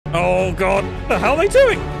Oh god, what the hell are they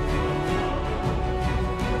doing?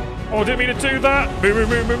 Oh, I didn't mean to do that. Move, move,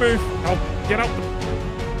 move, move, move. Oh, get out.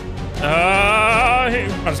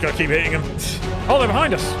 I'm just gonna keep hitting them. Oh, they're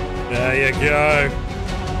behind us. There you go.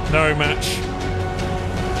 No match.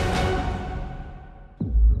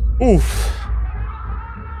 Oof.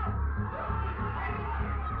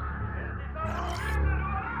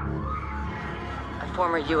 A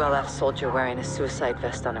former ULF soldier wearing a suicide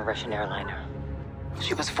vest on a Russian airliner.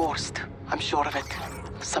 She was forced, I'm sure of it.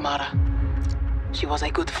 Samara. She was a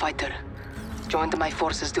good fighter. Joined my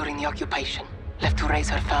forces during the occupation. Left to raise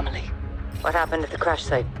her family. What happened at the crash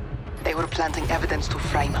site? They were planting evidence to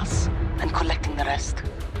frame us, and collecting the rest.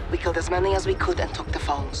 We killed as many as we could and took the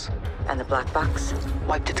phones. And the black box?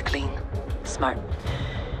 Wiped it clean. Smart.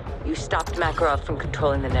 You stopped Makarov from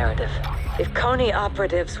controlling the narrative. If Coney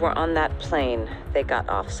operatives were on that plane, they got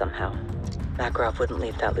off somehow. Makarov wouldn't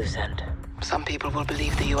leave that loose end. Some people will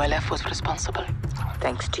believe the ULF was responsible.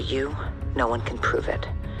 Thanks to you, no one can prove it.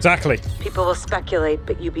 Exactly. People will speculate,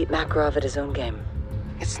 but you beat Makarov at his own game.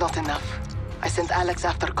 It's not enough. I sent Alex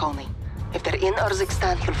after Coney. If they're in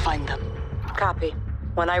Urzikstan, he'll find them. Copy.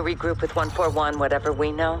 When I regroup with 141, whatever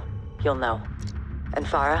we know, you'll know. And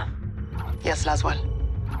Farah? Yes, Laswell.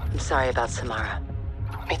 I'm sorry about Samara.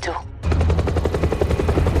 Me too.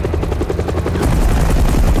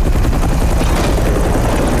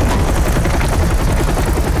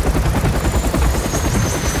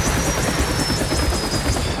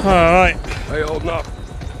 All right. Hey, holding up.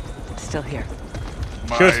 Still here.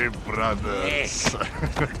 My Good. brothers.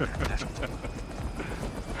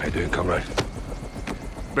 How you doing, comrade?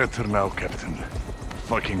 Better now, Captain.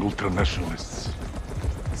 Fucking ultranationalists.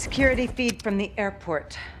 Security feed from the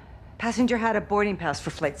airport. Passenger had a boarding pass for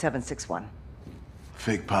Flight 761.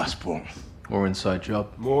 Fake passport. Or inside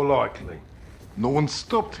job. More likely. No one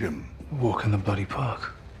stopped him. Walk in the bloody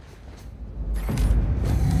park.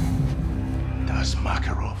 That's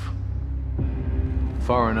Makarov.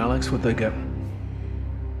 Farah and Alex, what'd they get?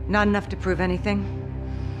 Not enough to prove anything?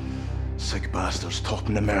 Sick bastards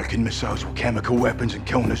topping American missiles with chemical weapons and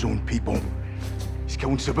killing his own people. He's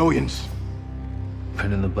killing civilians.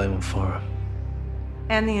 Pinning the blame on Farah.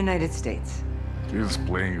 And the United States. He's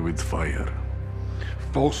playing with fire.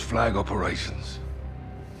 False flag operations.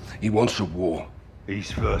 He wants a war.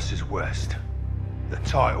 East versus West. The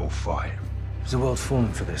title fight. Is the world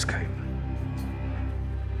falling for this, Kate?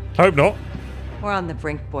 Hope not. We're on the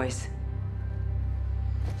brink, boys.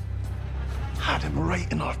 Had him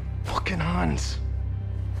right in our fucking hands.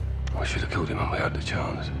 We should have killed him when we had the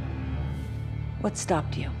chance. What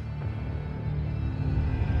stopped you?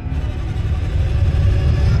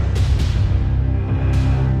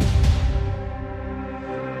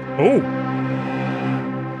 Oh.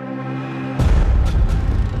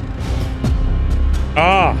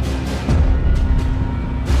 Ah.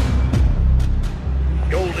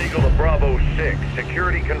 Gold Eagle to Bravo 6.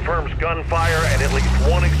 Security confirms gunfire and at least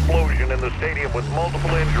one explosion in the stadium with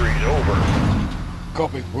multiple injuries. Over.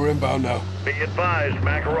 Copy. We're inbound now. Be advised,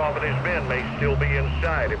 Makarov and his men may still be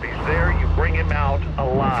inside. If he's there, you bring him out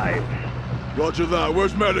alive. Roger that.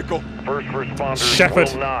 Where's medical? First responders Shepard.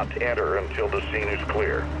 will not enter until the scene is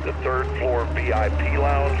clear. The third floor VIP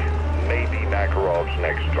lounge may be Makarov's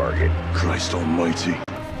next target. Christ almighty.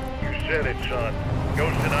 You said it, son.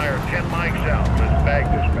 Ghost and I are 10 mics out. Let's bag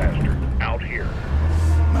this bastard. Out here.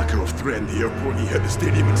 Makarov threatened the airport and he hit the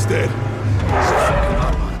stadium instead.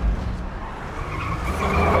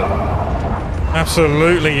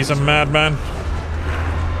 Absolutely, he's a madman.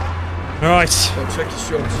 Right. I'll check your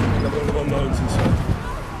shots. Another one of our unknowns inside.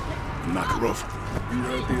 Makarov. You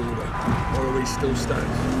heard the order. ROE still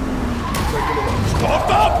stands. Take him along. Stop!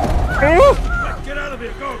 Stop! Oh! Get out of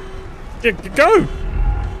here, go! Go!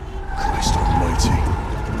 Christ almighty.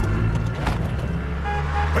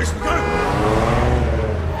 Race, we go!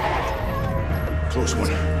 Close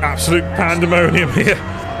one. Absolute pandemonium here.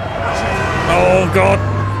 Oh god.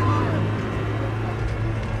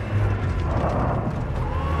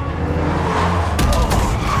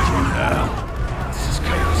 This is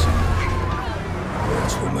chaos.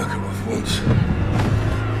 That's what Makarov wants.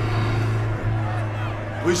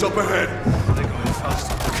 Police up ahead. They're going fast.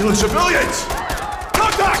 They're killing civilians!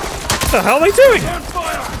 Contact! What the hell are they doing?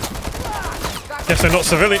 Guess they're not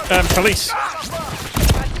civilian police.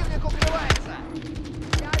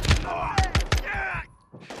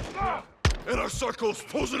 In our circles,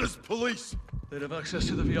 posing as police. They'd have access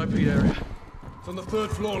to the VIP area. It's on the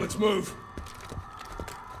third floor, let's move.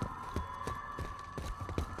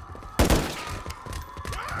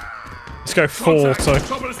 Let's go four, so.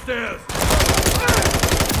 Top of the stairs.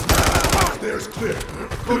 Stairs clear.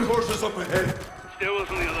 Good horses up ahead. Stairwells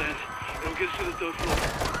on the other end. Get to the third floor.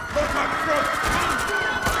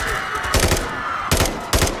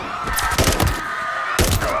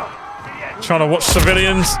 Trying to watch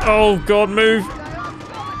civilians. Oh God, move.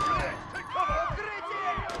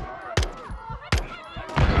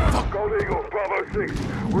 Gold Eagle, Bravo 6.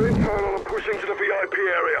 We're internal and pushing to the VIP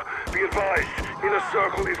area. Be advised, Inner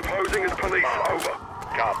Circle is posing as police. Over.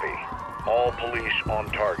 Copy. All police on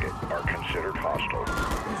target are considered hostile.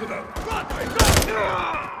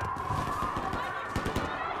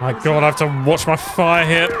 My God, I have to watch my fire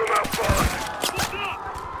here.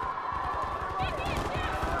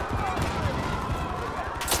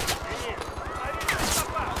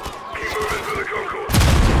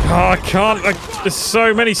 Oh, I can't. There's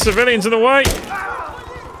so many civilians in the way.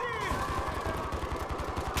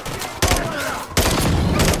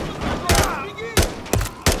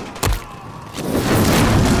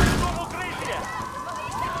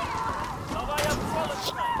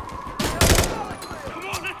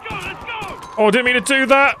 Oh, I didn't mean to do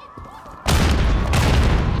that.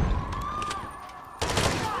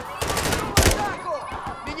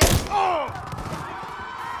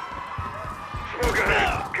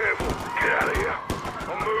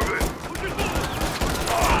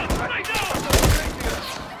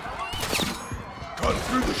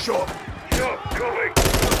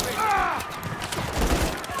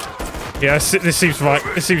 Yeah, this seems right.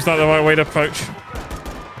 This seems like the right way to approach.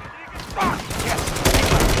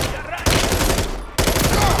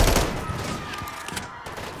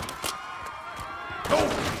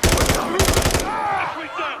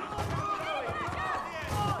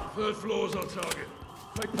 Third floor's our target.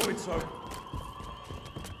 Take points, so.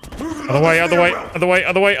 Other way, other way, other way,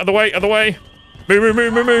 other way, other way, other way. Move, move,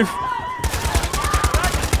 move, move, move.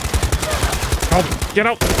 Oh, get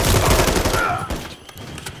out.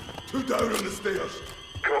 Two down on the stairs.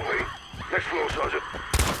 Copy. Next floor, Sergeant.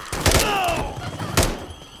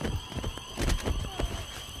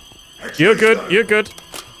 You're good, you're good.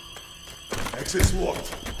 Exit's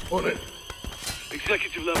locked. On it.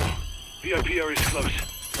 Executive level. VIP area is close.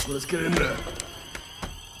 Well, let's get in there.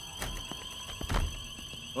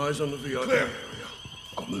 Eyes on the VIP. Clear.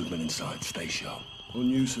 Got movement inside. Stay sharp. On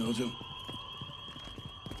you, Sergeant.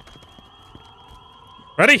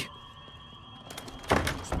 Ready?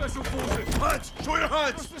 Special forces. Hands! Show your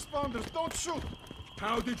hands! First responders, don't shoot!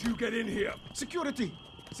 How did you get in here? Security!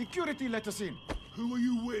 Security let us in. Who are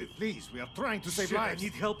you with? Please, we are trying to save Shit, lives. I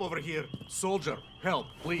need help over here. Soldier, help,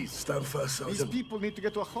 please. Stand first, These Sergeant. people need to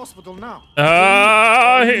get to a hospital now.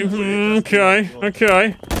 Okay,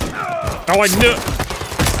 okay. Oh, I knew.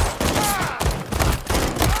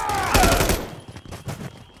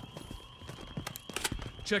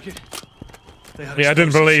 Check it. Yeah, I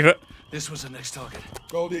didn't believe it. This was the next target.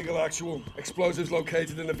 Gold Eagle actual. Explosives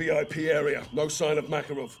located in the VIP area. No sign of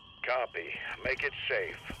Makarov. Copy. Make it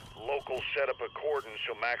safe. Locals set up a cordon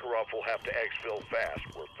so Makarov will have to exfil fast.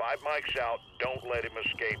 We're 5 mics out. Don't let him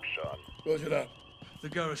escape, son. Roger that. The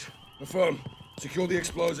garage. Affirm. Secure the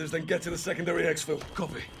explosives, then get to the secondary exfil.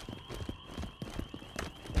 Copy.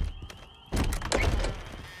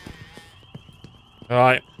 All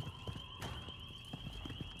right.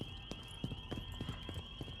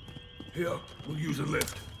 Here, we'll use a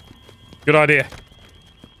lift. Good idea.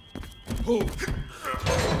 Pull.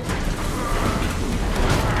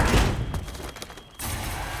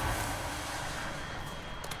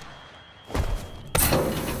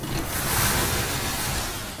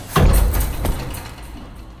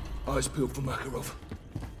 Eyes peeled for Makarov.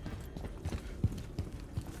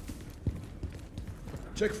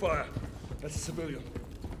 Check fire. That's a civilian.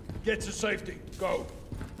 Get to safety. Go.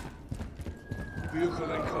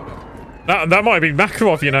 Vehicle incoming. That might be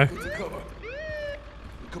Makarov, you know. Get to cover.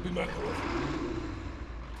 It could be Makarov.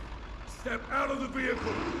 Step out of the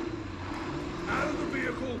vehicle. Out of the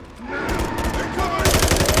vehicle now. Incoming!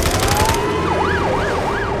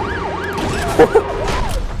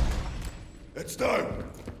 It's down.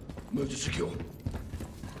 Merge secure.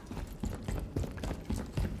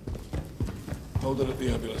 Hold it at the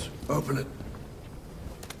ambulance. Open it.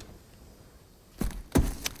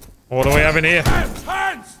 What do we have in here? Hands!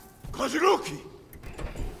 Hands! Kazuruki!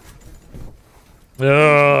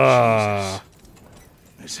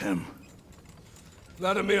 It's him.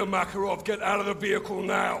 Vladimir Makarov, get out of the vehicle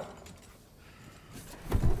now.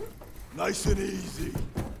 Nice and easy.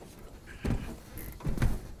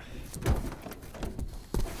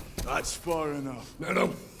 That's far enough. Now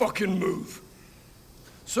don't fucking move.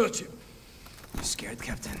 Search him. You scared,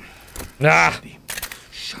 Captain? Nah.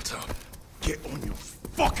 Shut up. Get on your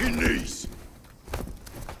fucking knees.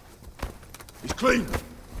 He's clean.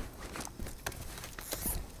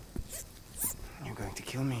 You're going to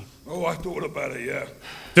kill me? Oh, I thought about it, yeah.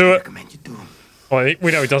 Do I it. recommend you do. Well,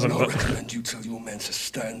 we know he doesn't, I but... recommend you tell your men to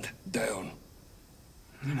stand down.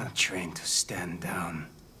 You're not trained to stand down.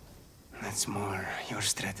 That's more your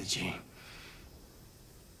strategy.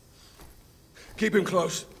 Keep him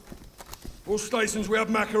close. All stations, we have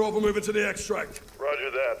Makarov moving to the extract.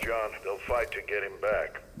 Roger that, John. They'll fight to get him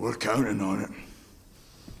back. We're counting on it.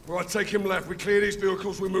 Right, take him left. We clear these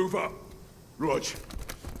vehicles, we move up. Rog,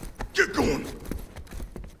 get going.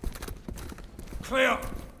 Clear.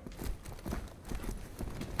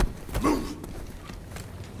 Move.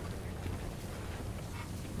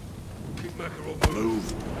 Keep Makarov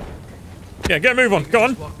moving. Yeah, get a move on. Go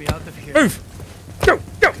on. Walk me out of here. Move. Go,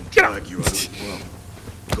 go, get out. Drag you out as well.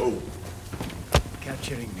 Go.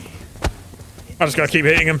 Capturing me. I just gotta keep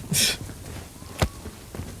hitting him.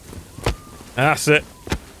 That's it.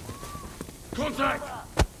 Contact!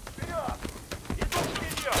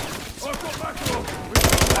 I've got Makarov!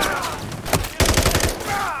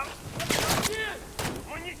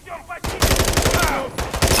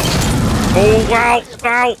 Oh, wow.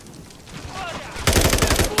 Ow.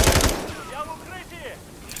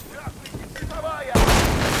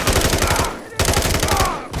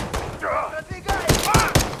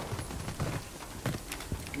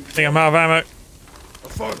 I think I'm out of ammo. A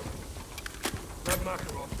phone. Grab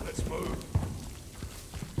Makarov, let's move.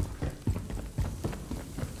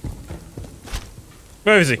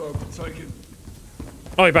 Where is he? Go, take him.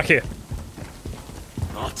 Oh, he's back here.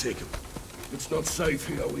 I'll take him. It's not safe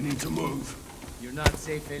here, we need to move. You're not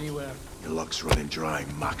safe anywhere. Your luck's running dry,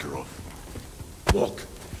 Makarov. Walk.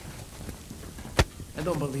 I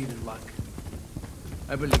don't believe in luck.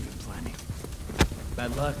 I believe in planning.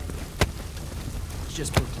 Bad luck. It's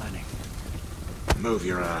just poor planning. Move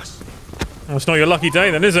your ass. Well, it's not your lucky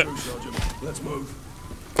day then, is it? Move, Sergeant. Let's move.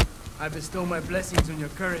 I bestow my blessings on your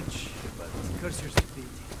courage, but curse your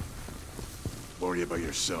stupidity. Worry about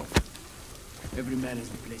yourself. Every man is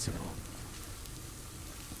replaceable.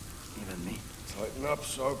 Even me. Tighten up,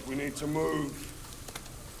 Soap. We need to move.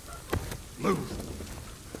 Move.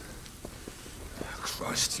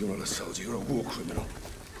 Christ, you're not a soldier. You're a war criminal.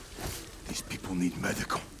 These people need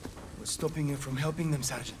medical. What's stopping you from helping them,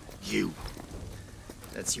 Sergeant? You.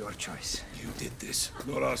 That's your choice. You did this,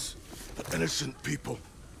 not us. The innocent people.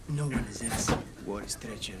 No one is innocent. War is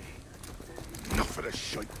treachery. Enough of this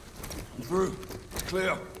shit. Through.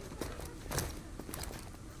 Clear.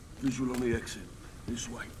 Visual on the exit. This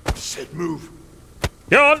way. Said move.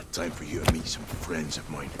 Go on. Time for you to meet some friends of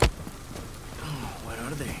mine. Oh, what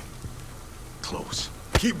are they? Close.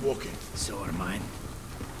 Keep walking. So are mine.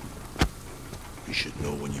 You should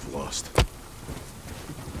know when you've lost.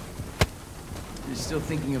 You're still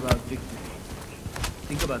thinking about victory.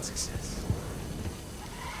 Think about success.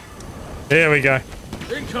 Here we go.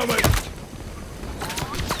 Incoming!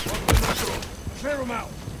 Clear them out.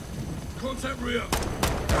 Contact rear.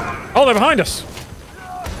 Oh, they're behind us.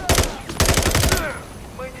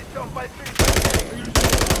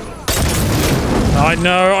 I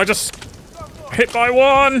know, I just hit by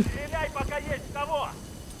one.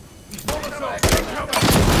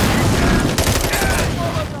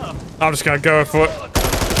 I'm just gonna go for it.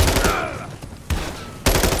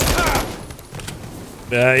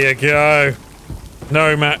 There you go.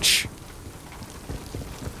 No match.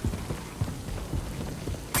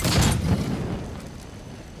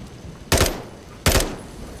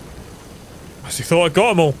 I actually thought I got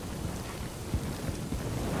them all.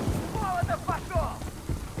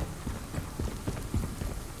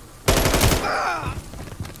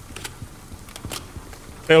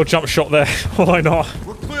 Little jump shot there. Why not?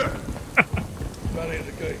 We're clear. Valley at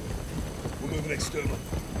the gate. We're moving external.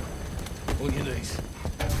 On your knees.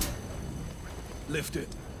 Lift it.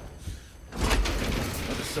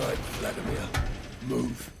 Other side, Vladimir.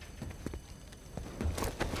 Move.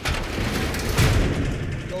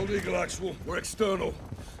 Gold Eagle Actual. We're external.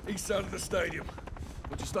 East side of the stadium.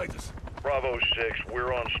 What's your status? Bravo 6,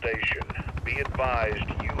 we're on station. Be advised,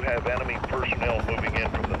 you have enemy personnel moving in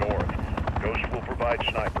from the north. Ghost will provide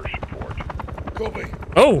sniper support. Copy.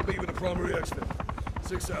 Oh. Be with the primary exit.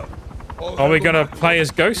 6 out. Are we gonna play as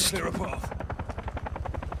Ghost? Clear a path.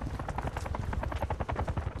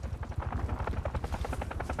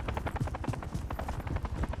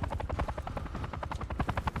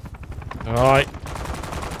 Alright.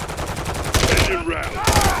 Engine round.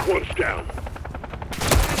 One's down.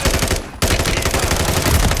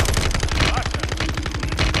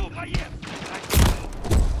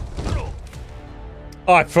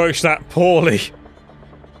 I approached that poorly.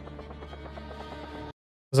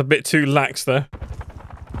 Was a bit too lax there.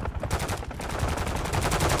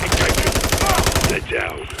 They're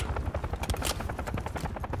down.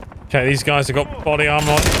 Okay, these guys have got body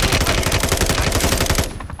armor on.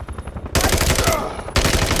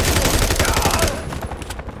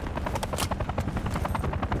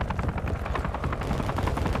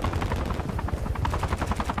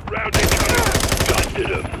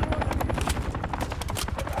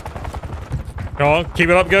 Come on, keep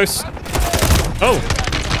it up, Ghost. Oh!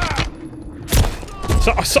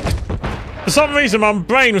 For some reason, my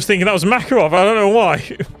brain was thinking that was Makarov. I don't know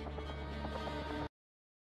why.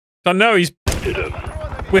 I know he's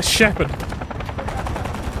with Shepard.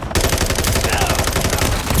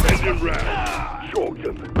 Engine round.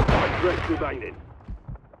 Shorten. 5 threats remaining.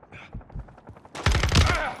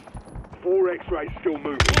 4 X-rays still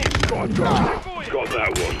moving. Got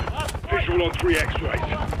that one. Visual on 3 X-rays.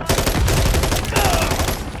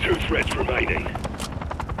 2 threats remaining.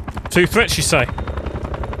 2 threats, you say?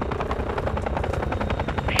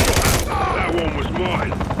 That one was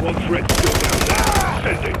mine. 1 threat still down there.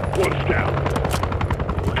 Sending. 1's down.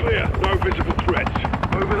 We're clear. No visible threats.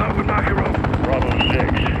 Moving up with Makarov. Bravo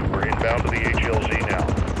 6. We're inbound to the HLZ now.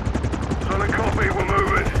 Solid copy. We're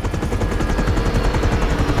moving.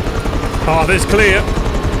 Oh, this clear.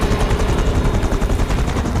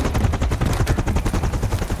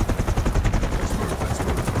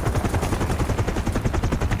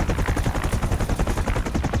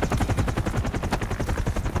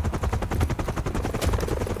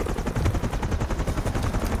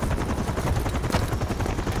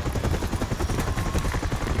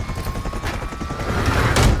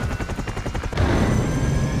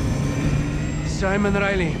 Simon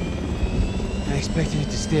Riley. I expected you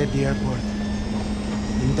to stay at the airport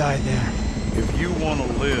and die there. If you want to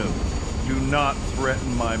live, do not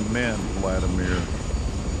threaten my men, Vladimir.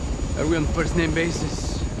 Are we on first-name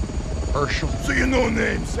basis? Herschel. So you know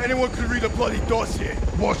names. Anyone could read a bloody dossier.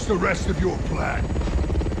 What's the rest of your plan?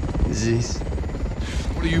 This.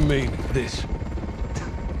 What do you mean, this?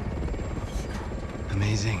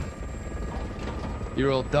 Amazing.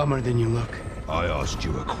 You're all dumber than you look. I asked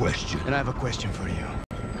you a question. And I have a question for you.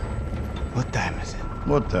 What time is it?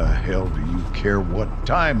 What the hell do you care what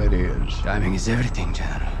time it is? Timing is everything,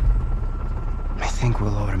 General. I think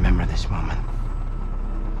we'll all remember this moment.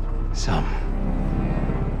 Some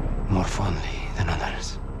more fondly than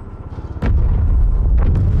others.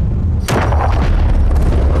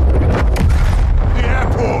 The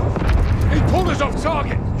airport! He pulled us off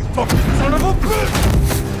target! You fucking son of a bitch!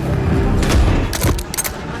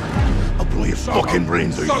 I'll blow your fucking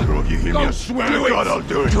brains out, either of you, hear me? I swear to God I'll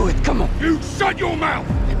do it! Do it, come on! You shut your mouth!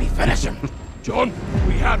 Let me finish him! John,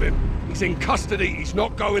 we have him. He's in custody. He's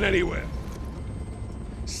not going anywhere.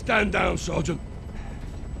 Stand down, Sergeant.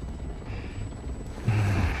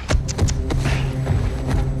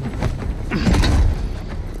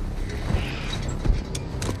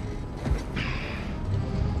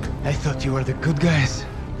 I thought you were the good guys.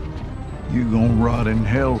 You gonna rot in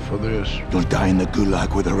hell for this. You'll die in the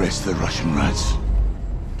gulag with the rest of the Russian rats.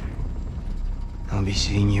 I'll be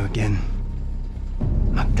seeing you again,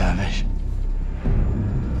 MacTavish.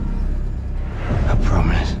 I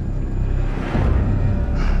promise.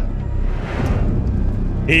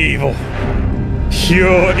 Evil.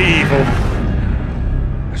 Pure evil.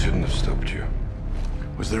 I shouldn't have stopped you.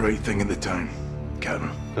 Was the right thing at the time,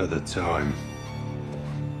 Captain? At the time.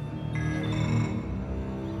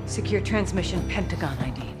 Secure transmission, Pentagon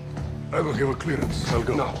ID. I will give a clearance. I'll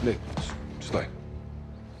go. No, Nick, stay.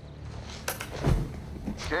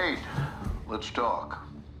 Kate, let's talk.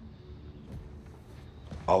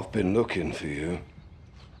 I've been looking for you.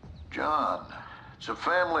 John, it's a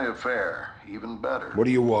family affair. Even better. What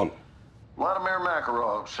do you want? Vladimir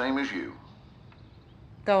Makarov, same as you.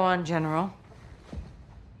 Go on, General.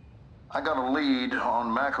 I got a lead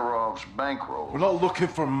on Makarov's bankroll. We're not looking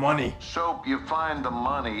for money. Soap, you find the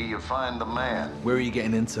money, you find the man. Where are you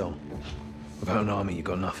getting intel? Without an army, you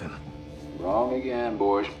got nothing. Wrong again,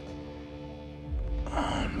 boys.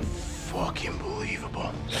 Unfucking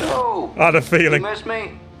believable. So, I had a feeling. you missed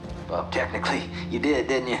me? Well, technically, you did,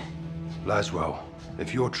 didn't you? Laswell,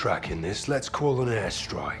 if you're tracking this, let's call an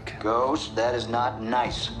airstrike. Ghost, that is not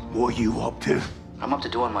nice. What are you up to? I'm up to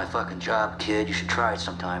doing my fucking job, kid. You should try it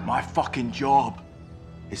sometime. My fucking job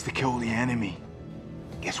is to kill the enemy.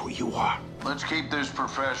 Guess what you are? Let's keep this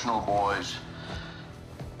professional, boys.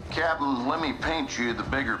 Captain, let me paint you the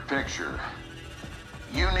bigger picture.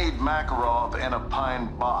 You need Makarov in a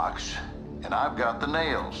pine box, and I've got the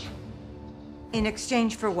nails. In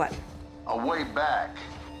exchange for what? A way back.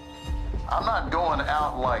 I'm not going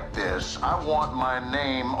out like this. I want my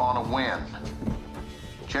name on a win.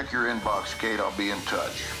 Check your inbox, Kate. I'll be in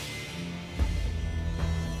touch.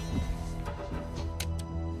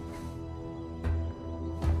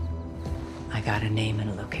 I got a name and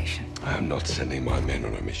a location. I am not sending my men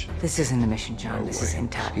on a mission. This isn't a mission, John. No This way. is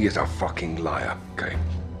intel. He is a fucking liar, okay?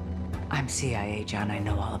 I'm CIA, John. I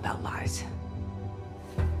know all about lies.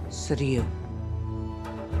 So do you.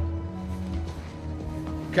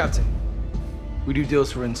 Captain, we do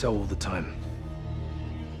deals for intel all the time.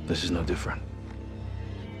 This is no different.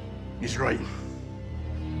 He's right.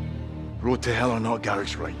 Road to hell or not,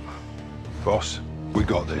 Garrick's right. Boss, we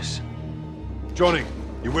got this. Johnny,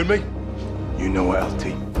 you with me? You know it, LT.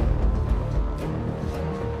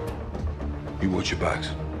 You watch your backs.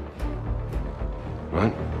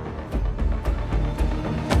 Right?